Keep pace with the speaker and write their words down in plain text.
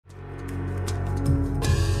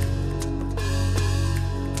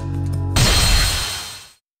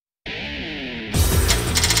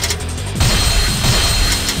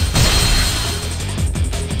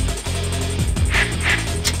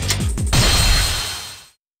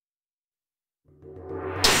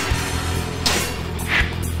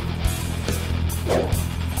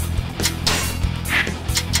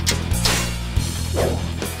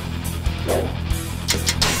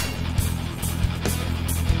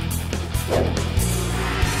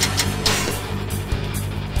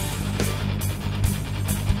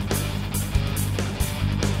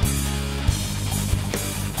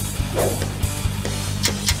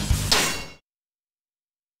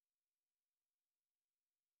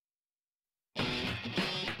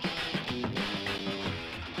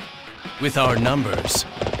With our numbers,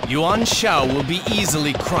 Yuan Shao will be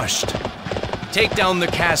easily crushed. Take down the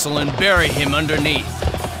castle and bury him underneath.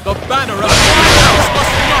 The banner of my house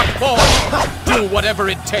must not fall! Do whatever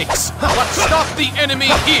it takes, but stop the enemy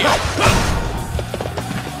here!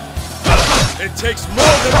 It takes more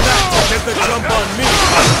than that to get the jump on me!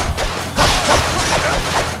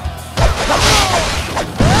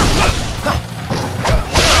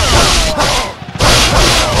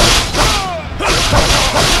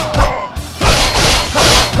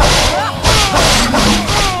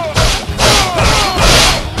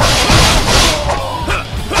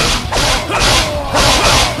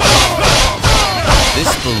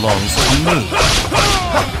 This belongs to me.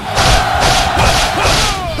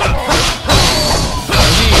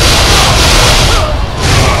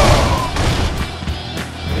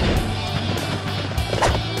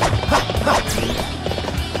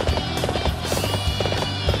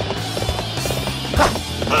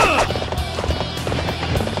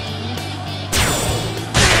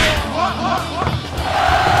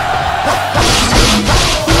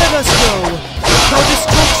 Let us go. Our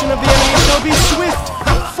destruction of the enemy shall be swift,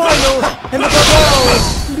 final, and above all,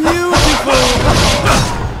 beautiful.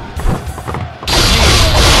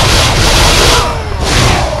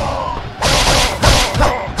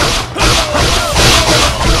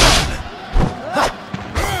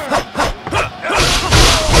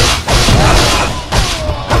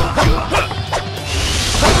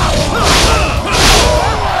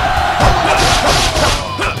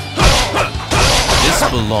 This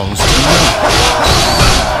belongs to me.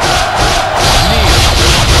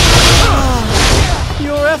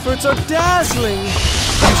 Your efforts are dazzling.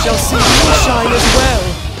 You shall see me shine as well.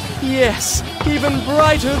 Yes, even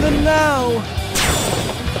brighter than now.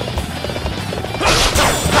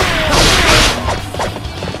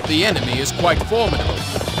 The enemy is quite formidable.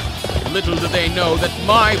 Little do they know that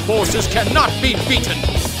my forces cannot be beaten!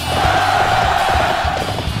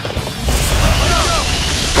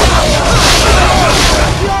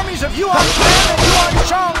 The armies of Yuan Shan and Yuan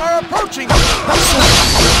Shang are approaching!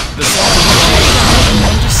 The song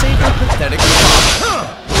to save your pathetic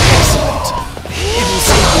father. Excellent. It will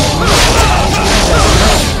save you from the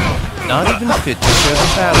not even fit to share the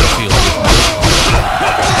battlefield with me.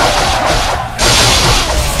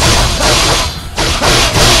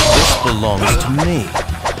 This belongs to me.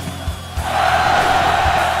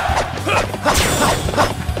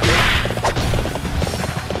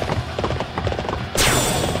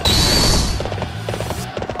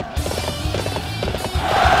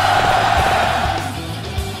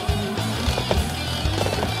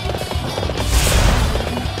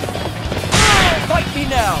 Fight me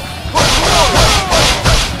now!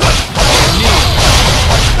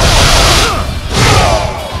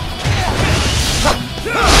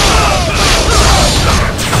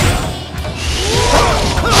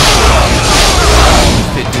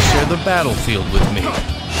 Fit to share the battlefield with me.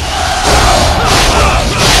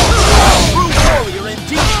 True warrior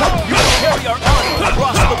indeed! You will carry our honor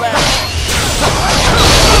across the land!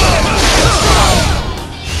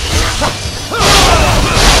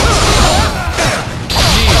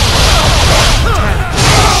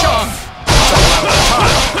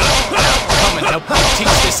 Come and help me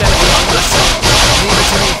teach this enemy a lesson! Leave it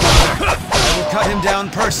to me, father. I will cut him down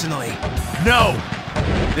personally. No!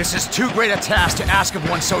 This is too great a task to ask of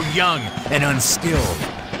one so young and unskilled.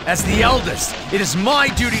 As the eldest, it is my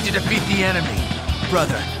duty to defeat the enemy.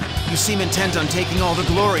 Brother, you seem intent on taking all the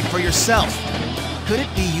glory for yourself. Could it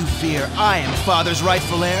be you fear I am father's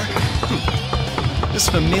rightful heir? This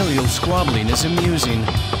familial squabbling is amusing.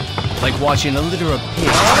 Like watching a litter of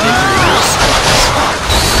pigs enter your skies.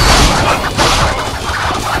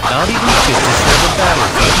 Not even fit to share the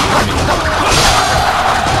battlefield with me.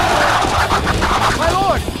 My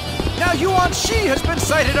lord! Now Yuan Shi has been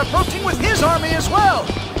sighted approaching with his army as well!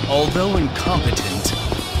 Although incompetent,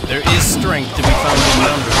 there is strength to be found in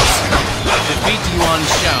numbers. Defeat Yuan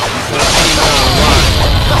Shao before any more arrive.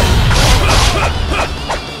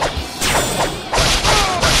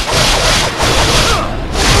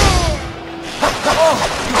 Oh,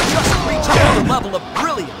 you just reached another level of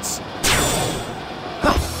brilliance!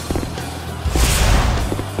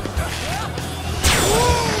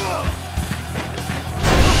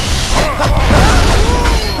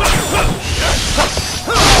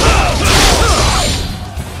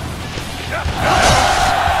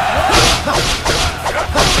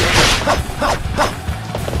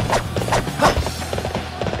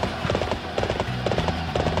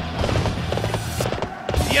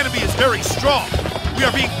 The enemy is very strong. We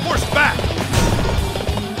are being forced back.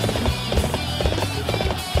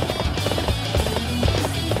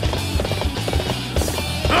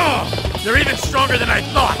 They're even stronger than I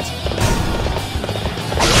thought!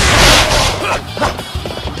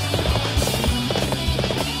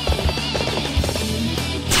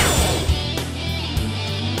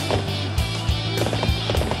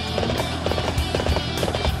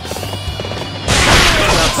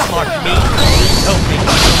 Outsmart me? Don't make me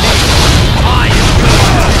believe. I am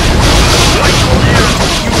God! Rightful heir to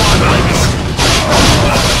the Yuan legacy.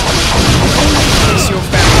 Place your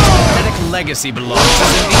family's pathetic legacy belongs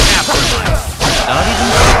is in the afterlife. Not even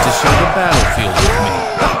fit to share the battlefield with me.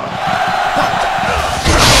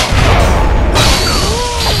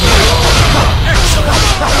 Excellent!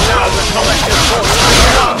 Now the collective force of the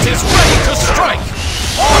gods is ready to strike!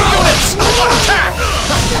 All units, attack!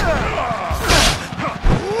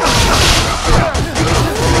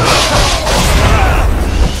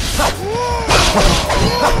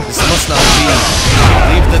 This must not be.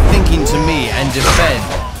 Leave the thinking to me and defend.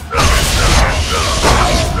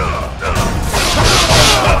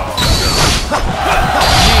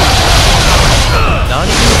 Not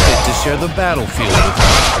even fit to share the battlefield with me.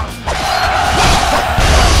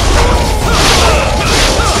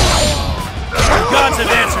 Gods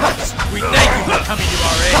have answered us. We thank you for coming to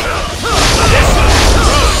our aid. This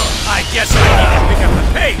I guess I need to pick up the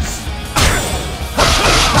pace.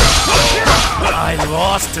 I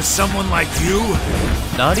lost to someone like you?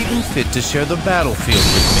 Not even fit to share the battlefield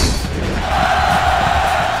with me.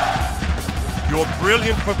 Your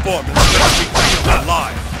brilliant performance makes me feel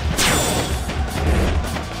alive.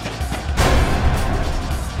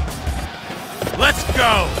 Let's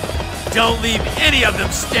go! Don't leave any of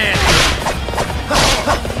them standing!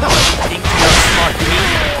 Think you're smart me?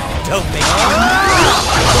 Don't make me.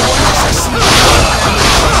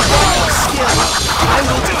 I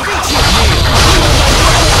will defeat you!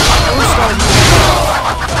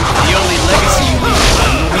 The only legacy you leave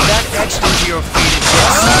behind will be that etched into your faded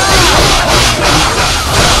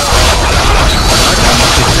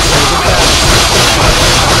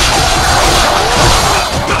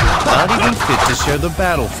Not even fit to share the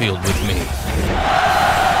battlefield with me.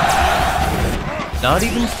 Not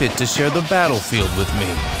even fit to share the battlefield with me.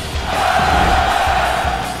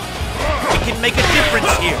 We can make a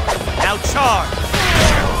difference here! Now charge!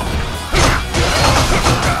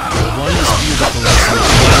 One is beautiful as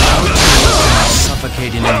our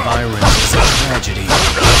suffocating environment is a tragedy.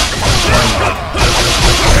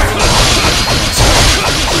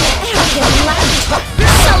 You're getting loud!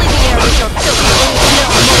 Sully the air with your filthy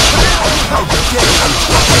How dare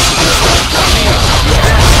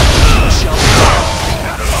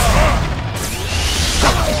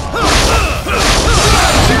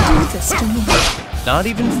you do this to me? Not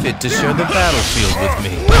even fit to share the battlefield with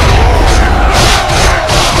me.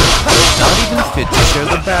 Not even fit to share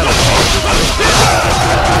the battlefield with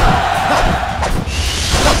me.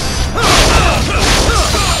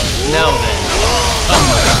 Now then,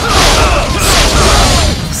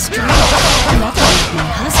 Straight. Never leave my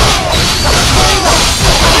husband.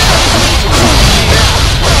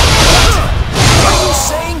 What are you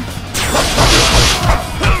saying?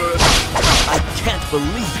 I can't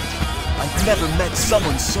believe it. I've never met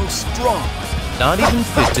someone so strong. not even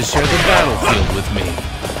fit to share the battlefield with me.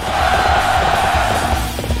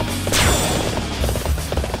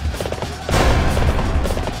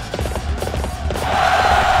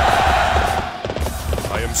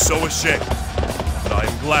 I am so ashamed, but I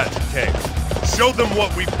am glad you came. Show them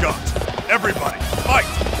what we've got. Everybody, fight!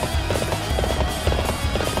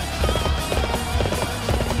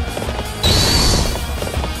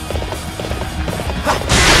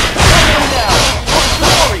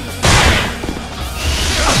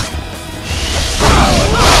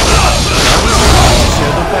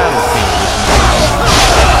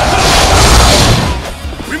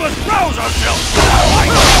 We must rouse ourselves!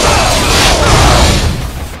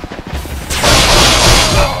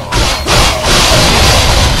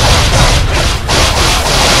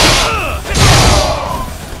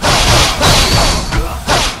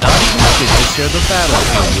 Share the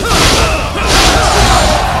battlefield with me.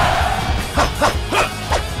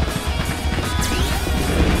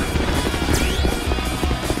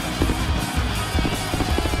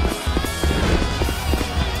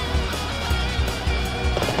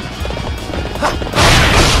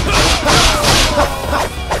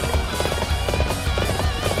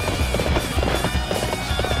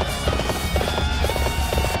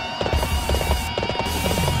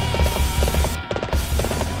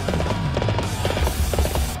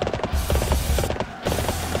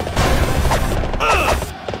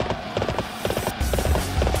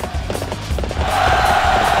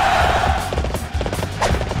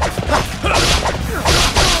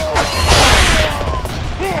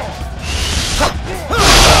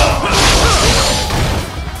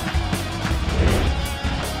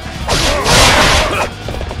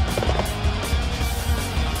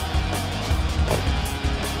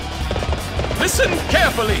 Listen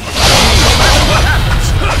carefully. No matter what happens,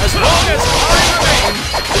 as long as I remain,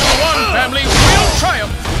 the Yuan family will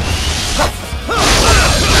triumph.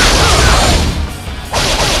 Impossible!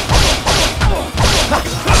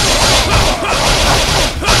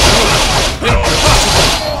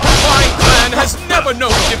 My clan has never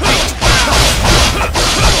known defeat.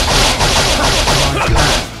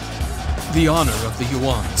 The honor of the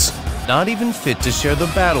Yuans. Not even fit to share the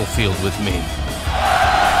battlefield with me.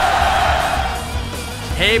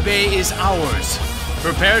 Hebei is ours.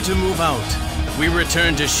 Prepare to move out. We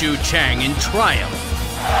return to Shu Chang in triumph.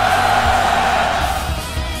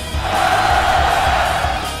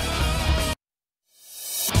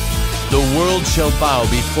 The world shall bow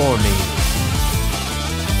before me.